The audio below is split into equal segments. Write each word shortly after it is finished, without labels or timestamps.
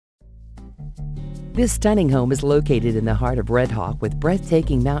This stunning home is located in the heart of Red Hawk with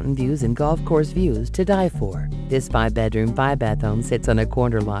breathtaking mountain views and golf course views to die for. This 5-bedroom, 5-bath home sits on a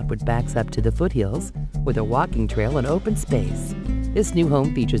corner lot which backs up to the Foorhills with a walking trail and open space. This new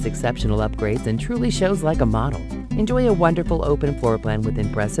home features exceptional upgrades and truly shows like a model. Enjoy a wonderful open floor plan with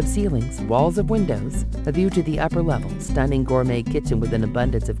impressive ceilings, walls of windows, a view to the upper level, stunning gourmet kitchen with an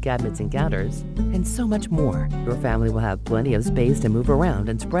abundance of cabinets and counters, and so much more. Your family will have plenty of space to move around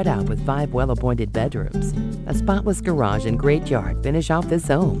and spread out with 5 well-appointed bedrooms. A spotless garage and great yard finish off this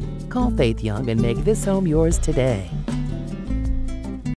home. Call Faith Young and make this home yours today.